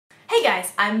Hey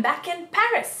guys, I'm back in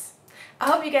Paris.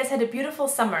 I hope you guys had a beautiful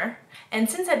summer, and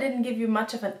since I didn't give you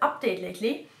much of an update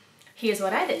lately, here's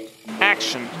what I did.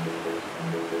 Action!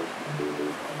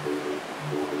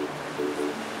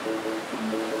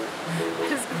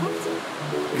 Alles gut?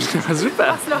 War super!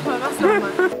 Mach's nochmal.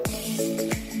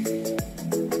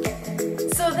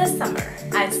 So this summer,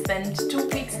 I spent 2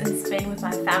 weeks in Spain with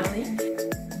my family.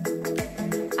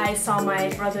 I saw my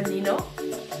brother Lino.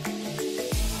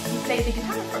 He played the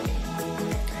guitar for me.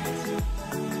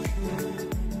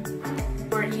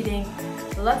 We're eating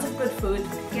lots of good food.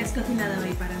 ¿Qué has cocinado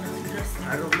hoy para nosotros?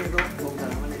 Arroz negro con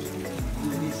caramelos.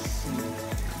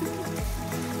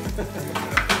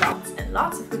 Lots and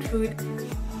lots of good food.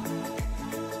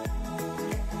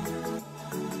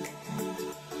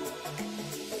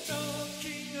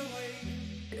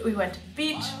 We went to the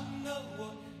beach.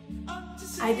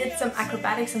 I did some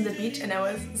acrobatics on the beach and I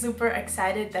was super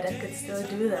excited that I could still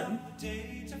do them.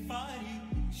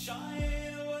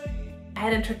 I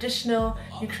had a traditional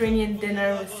Ukrainian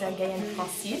dinner with Sergei and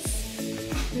Francis.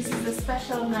 This is a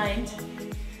special night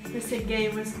where Sergei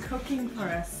was cooking for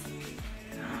us.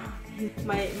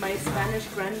 My Spanish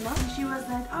grandma, she was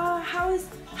like, oh,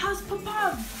 how's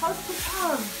Popov? How's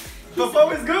Popov?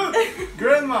 Papa is good!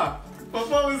 Grandma!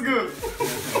 Papa is good!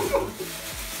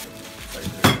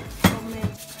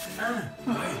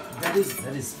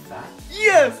 That is fat?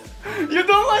 Yes! You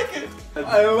don't like it!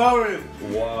 I love it!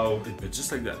 Wow, but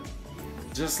just like that.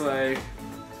 Just like...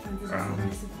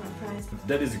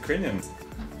 that is Ukrainian.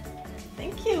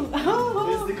 Thank you! Is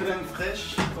Oh. the crème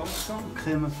fraîche?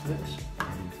 Crème fraîche?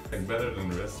 Like better than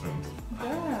the restaurant.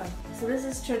 Yeah. So this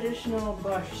is traditional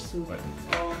borscht soup.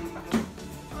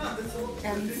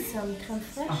 And some crème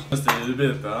fraîche. Just a little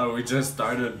bit, we just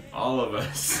started, all of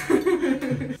us.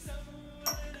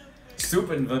 Soup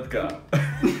and vodka.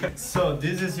 So,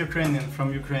 this is Ukrainian,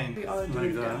 from Ukraine. We all do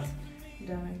like that.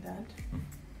 Like that.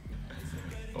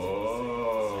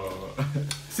 Oh.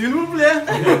 S'il vous plaît!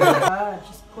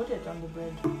 Just put it on the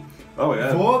bread. Oh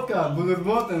yeah. Vodka,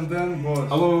 buterbrot and then borscht.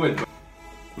 Oh wait.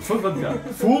 Full vodka.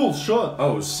 Full shot!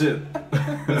 Oh shit.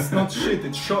 It's not shit,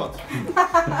 it's shot.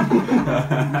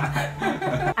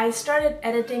 I started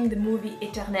editing the movie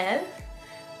Éternel,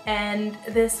 and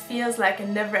this feels like a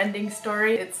never-ending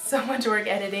story. It's so much work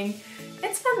editing.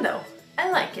 It's fun though.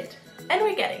 I like it. And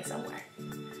we're getting somewhere.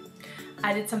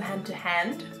 I did some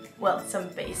hand-to-hand. Well, some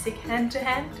basic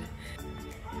hand-to-hand.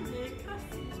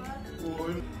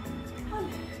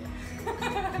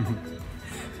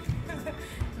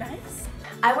 Nice.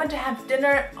 I went to have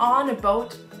dinner on a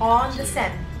boat on the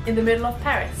Seine in the middle of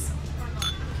Paris.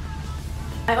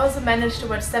 I also managed to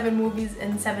watch 7 movies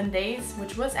in 7 days,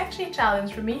 which was actually a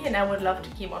challenge for me, and I would love to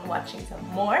keep on watching some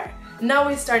more. Now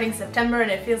we're starting September and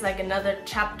it feels like another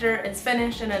chapter is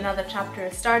finished and another chapter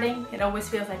is starting. It always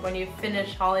feels like when you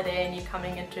finish holiday and you're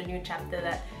coming into a new chapter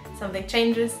that something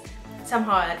changes.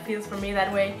 Somehow it feels for me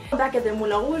that way. I'm back at the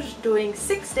Moulin Rouge doing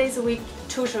 6 days a week,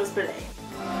 2 shows per day.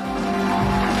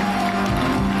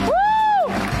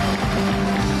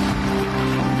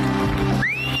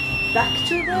 Back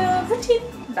to the routine,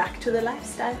 back to the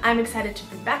lifestyle. I'm excited to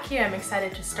be back here. I'm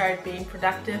excited to start being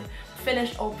productive,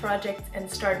 finish old projects and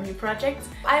start new projects.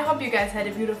 I hope you guys had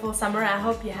a beautiful summer. I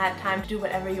hope you had time to do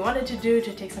whatever you wanted to do,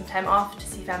 to take some time off, to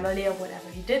see family or whatever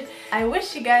you did. I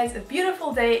wish you guys a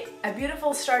beautiful day, a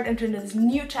beautiful start into this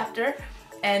new chapter,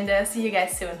 and see you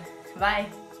guys soon. Bye!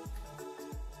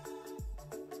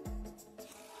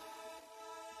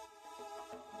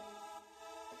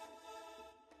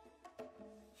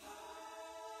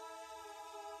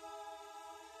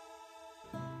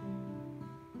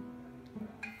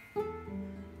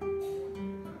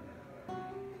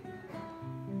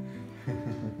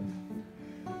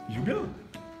 You go.